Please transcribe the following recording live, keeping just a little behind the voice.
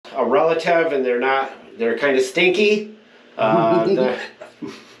a relative and they're kind of stinky,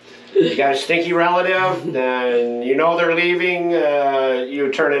 you got a stinky relative, then you know they're leaving,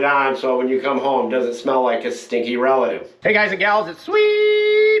 you turn it on so when you come home it doesn't smell like a stinky relative. Hey guys and gals, it's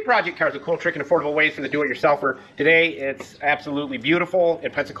Sweet Project Cars, a cool, trick, and affordable ways for the do-it-yourselfer. Today it's absolutely beautiful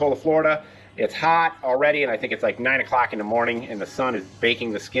in Pensacola, Florida. It's hot already, and I think it's like 9 o'clock in the morning, and the sun is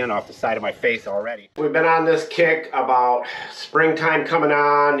baking the skin off the side of my face already. We've been on this kick about springtime coming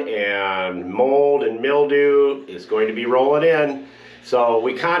on, and mold and mildew is going to be rolling in. So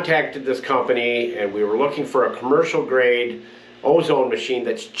we contacted this company, and we were looking for a commercial grade ozone machine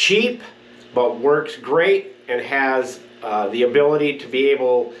that's cheap, but works great, and has the ability to be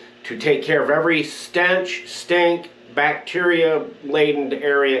able to take care of every stench, stink, bacteria-laden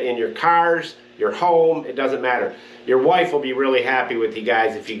area in your cars, your home, it doesn't matter. Your wife will be really happy with you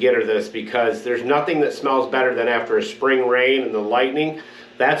guys if you get her this, because there's nothing that smells better than after a spring rain and the lightning.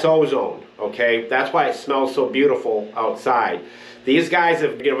 That's ozone, okay? That's why it smells so beautiful outside. These guys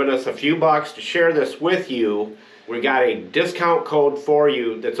have given us a few bucks to share this with you. We got a discount code for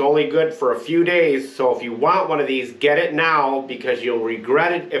you that's only good for a few days, so if you want one of these, get it now, because you'll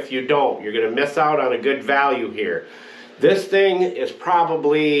regret it if you don't. You're going to miss out on a good value here. This thing is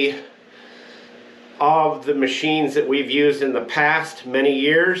probably, of the machines that we've used in the past many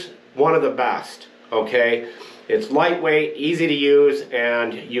years, one of the best, okay? It's lightweight, easy to use,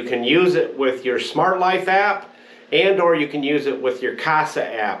 and you can use it with your Smart Life app, and or you can use it with your Casa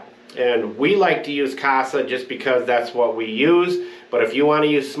app. And we like to use Casa just because that's what we use, but if you want to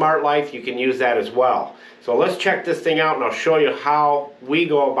use Smart Life, you can use that as well. So let's check this thing out, and I'll show you how we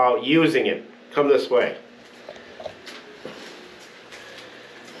go about using it. Come this way.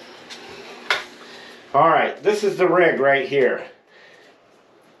 Alright, this is the rig right here.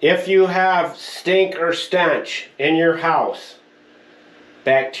 If you have stink or stench in your house,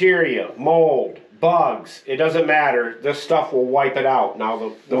 bacteria, mold, bugs, it doesn't matter, this stuff will wipe it out.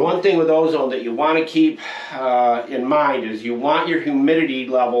 Now the one thing with ozone that you want to keep in mind is you want your humidity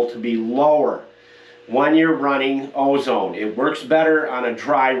level to be lower when you're running ozone. It works better on a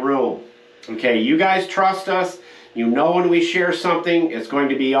dry room. Okay, you guys trust us, you know when we share something it's going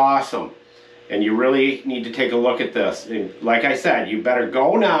to be awesome. And you really need to take a look at this. And like I said, you better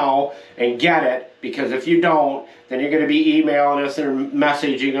go now and get it, because if you don't, then you're going to be emailing us or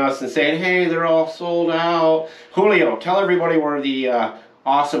messaging us and saying, hey, they're all sold out. Julio, tell everybody where the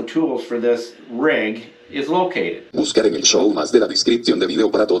awesome tools for this rig is located. Buscar en el show más de la descripción de video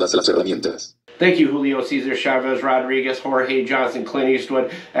para todas las herramientas. Thank you, Julio, Cesar Chavez, Rodriguez, Jorge Johnson, Clint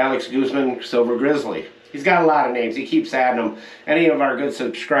Eastwood, Alex Guzman, Silver Grizzly. He's got a lot of names. He keeps adding them. Any of our good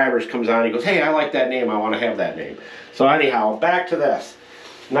subscribers comes on, he goes, hey, I like that name. I want to have that name. So anyhow, back to this.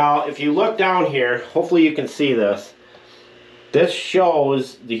 Now, if you look down here, hopefully you can see this. This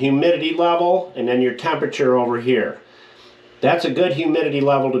shows the humidity level and then your temperature over here. That's a good humidity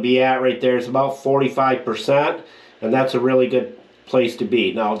level to be at right there. It's about 45%, and that's a really good place to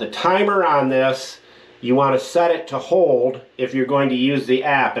be. Now, the timer on this, you want to set it to hold if you're going to use the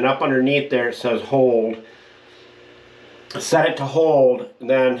app, and up underneath there it says hold. Set it to hold, and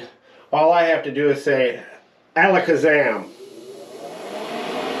then all I have to do is say alakazam,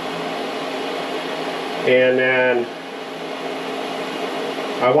 and then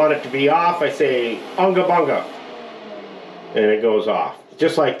I want it to be off, I say unga bunga, and it goes off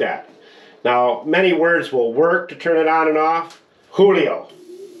just like that. Now many words will work to turn it on and off. Julio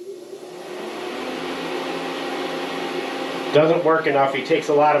doesn't work enough. He takes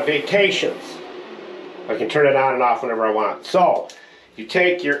a lot of vacations. I can turn it on and off whenever I want. So you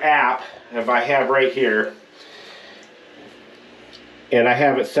take your app, if I have right here, and I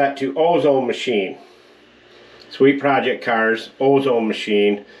have it set to ozone machine. Sweet Project Cars, ozone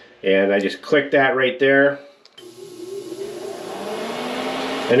machine, and I just click that right there.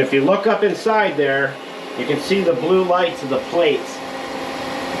 And if you look up inside there, you can see the blue lights of the plates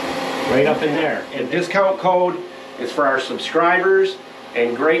right up in there. And discount code is for our subscribers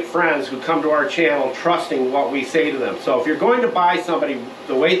and great friends who come to our channel trusting what we say to them. So if you're going to buy somebody,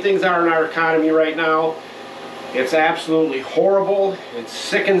 the way things are in our economy right now, it's absolutely horrible. It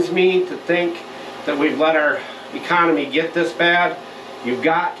sickens me to think that we've let our economy get this bad. You've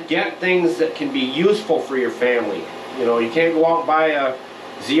got to get things that can be useful for your family. You know, you can't go out and buy a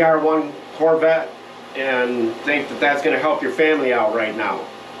ZR1 Corvette and think that that's going to help your family out right now.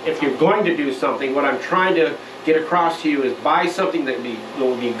 If you're going to do something, what I'm trying to get across to you is buy something that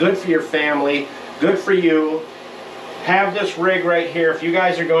will be good for your family, good for you. Have this rig right here. If you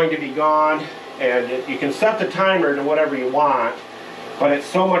guys are going to be gone, and you can set the timer to whatever you want, but it's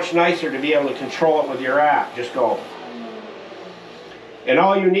so much nicer to be able to control it with your app. Just go. And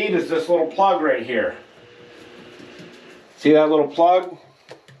all you need is this little plug right here. See that little plug?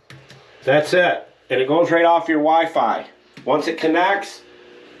 That's it. And it goes right off your Wi-Fi. Once it connects,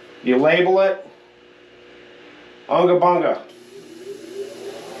 you label it. Unga bunga.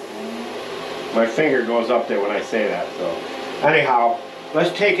 My finger goes up there when I say that. So anyhow,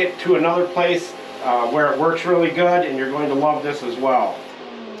 let's take it to another place where it works really good, and you're going to love this as well.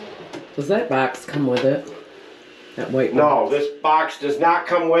 Does that box come with it? That white box? No, this box does not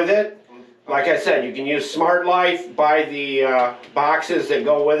come with it. Like I said, you can use Smart Life, buy the boxes that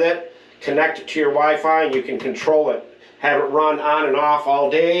go with it, connect it to your Wi-Fi, and you can control it. Have it run on and off all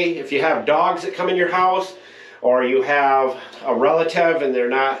day. If you have dogs that come in your house, or you have a relative and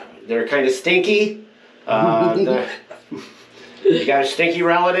they're kind of stinky, you got a stinky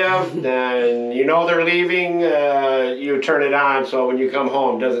relative, then you know they're leaving, you turn it on so when you come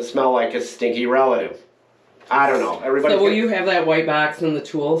home it doesn't smell like a stinky relative. I don't know. Everybody. So will you have that white box in the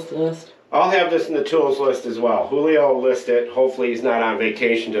tools list? I'll have this in the tools list as well. Julio will list it. Hopefully he's not on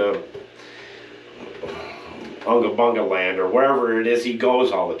vacation to Unga Bunga land or wherever it is he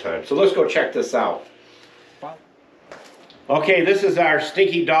goes all the time. So let's go check this out. Okay, this is our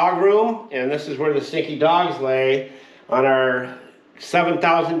stinky dog room, and this is where the stinky dogs lay on our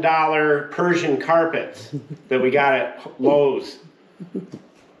 $7,000 Persian carpets that we got at Lowe's.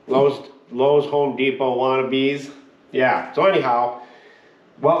 Lowe's Home Depot wannabes. Yeah, so anyhow,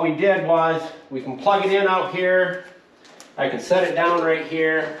 what we did was we can plug it in out here. I can set it down right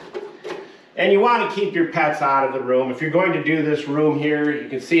here. And you want to keep your pets out of the room. If you're going to do this room here, you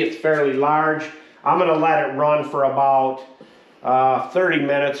can see it's fairly large. I'm going to let it run for about 30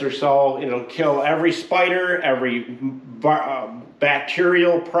 minutes or so. It'll kill every spider, every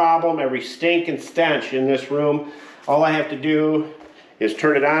bacterial problem, every stink and stench in this room. All I have to do is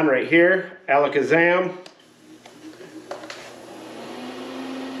turn it on right here, alakazam.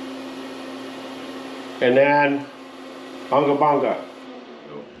 And then unga bunga.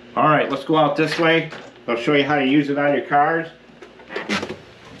 All right, let's go out this way. I'll show you how to use it on your cars.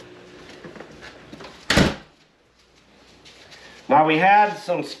 Now we had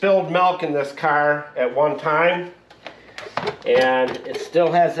some spilled milk in this car at one time, and it still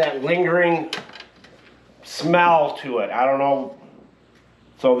has that lingering smell to it. I don't know.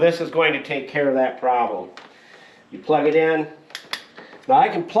 So this is going to take care of that problem. You plug it in. Now I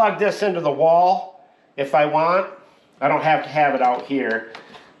can plug this into the wall if I want. I don't have to have it out here.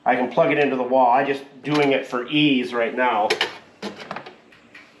 I can plug it into the wall. I'm just doing it for ease right now.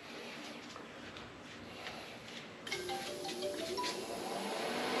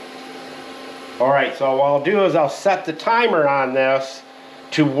 Alright, so what I'll do is I'll set the timer on this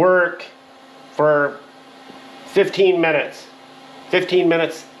to work for 15 minutes. 15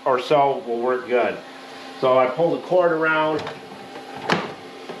 minutes or so will work good. So I pull the cord around.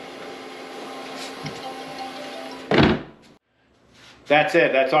 That's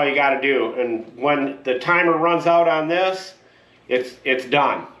it. That's all you got to do. And when the timer runs out on this, it's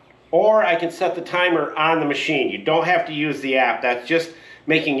done. Or I can set the timer on the machine. You don't have to use the app. That's just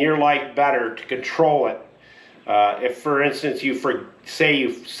making your life better to control it. If, for instance, say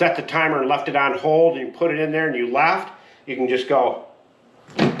you set the timer and left it on hold and you put it in there and you left, you can just go.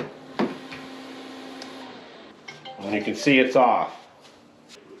 And you can see it's off.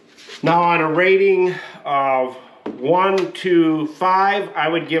 Now on a rating of 1 to 5, I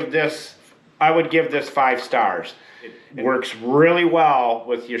would give this 5 stars. It works really well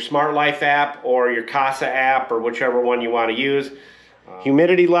with your Smart Life app or your Casa app or whichever one you want to use.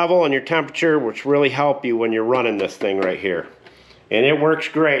 Humidity level and your temperature, which really help you when you're running this thing right here. And it works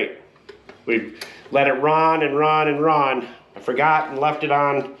great. We let it run and run and run. I forgot and left it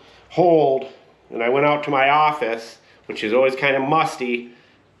on hold, and I went out to my office, which is always kind of musty,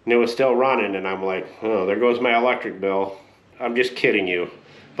 and it was still running, and I'm like, oh, there goes my electric bill. I'm just kidding you.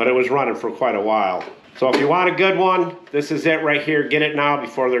 But it was running for quite a while. So if you want a good one, this is it right here. Get it now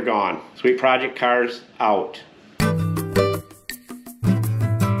before they're gone. Sweet Project Cars out.